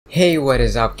Hey, what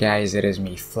is up guys, it is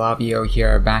me Flavio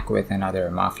here, back with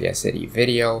another Mafia City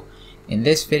video. In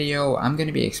this video, I'm going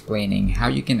to be explaining how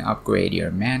you can upgrade your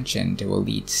mansion to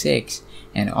Elite 6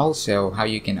 and also how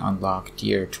you can unlock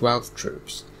Tier 12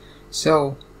 troops.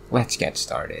 So, let's get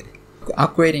started.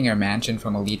 Upgrading your mansion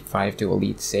from Elite 5 to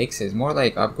Elite 6 is more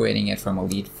like upgrading it from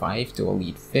Elite 5 to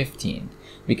Elite 15.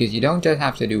 Because you don't just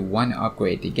have to do one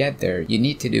upgrade to get there, you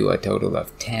need to do a total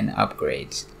of 10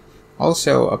 upgrades.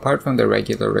 Also, apart from the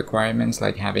regular requirements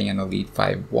like having an Elite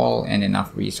 5 wall and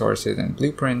enough resources and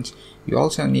blueprints, you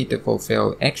also need to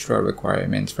fulfill extra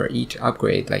requirements for each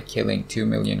upgrade like killing 2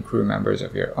 million crew members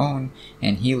of your own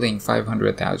and healing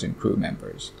 500,000 crew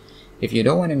members. If you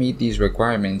don't want to meet these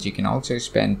requirements, you can also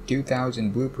spend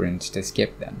 2,000 blueprints to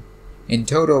skip them. In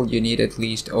total, you need at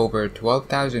least over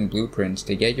 12,000 blueprints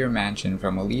to get your mansion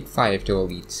from Elite 5 to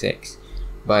Elite 6.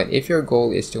 But if your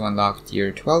goal is to unlock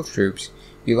Tier 12 troops,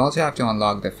 you'll also have to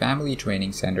unlock the Family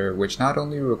Training Center, which not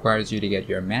only requires you to get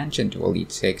your mansion to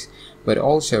Elite 6, but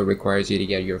also requires you to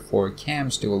get your 4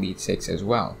 camps to Elite 6 as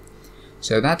well.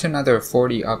 So that's another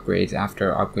 40 upgrades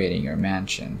after upgrading your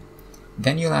mansion.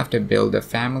 Then you'll have to build a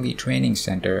Family Training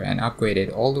Center and upgrade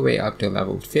it all the way up to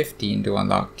level 15 to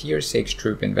unlock Tier 6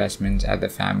 troop investments at the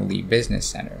Family Business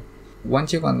Center.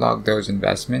 Once you've unlocked those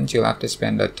investments, you'll have to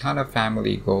spend a ton of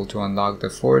family gold to unlock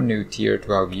the 4 new Tier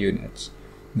 12 units.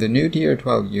 The new Tier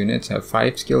 12 units have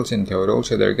 5 skills in total,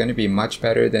 so they're going to be much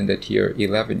better than the Tier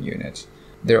 11 units.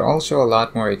 They're also a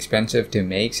lot more expensive to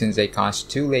make since they cost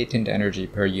 2 latent energy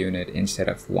per unit instead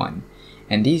of 1.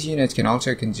 And these units can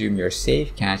also consume your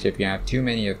save cash if you have too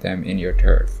many of them in your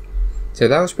turf. So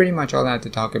that was pretty much all I had to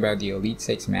talk about the Elite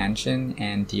 6 mansion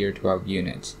and Tier 12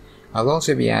 units. I'll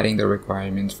also be adding the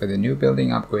requirements for the new building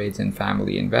upgrades and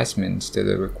family investments to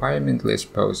the requirement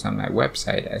list post on my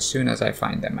website as soon as I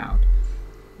find them out.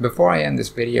 Before I end this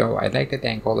video, I'd like to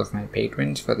thank all of my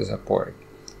patrons for the support.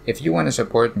 If you want to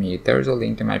support me, there's a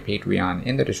link to my Patreon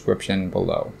in the description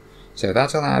below. So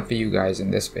that's all I have for you guys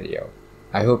in this video.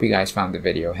 I hope you guys found the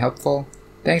video helpful.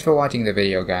 Thanks for watching the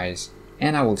video guys,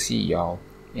 and I will see y'all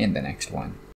in the next one.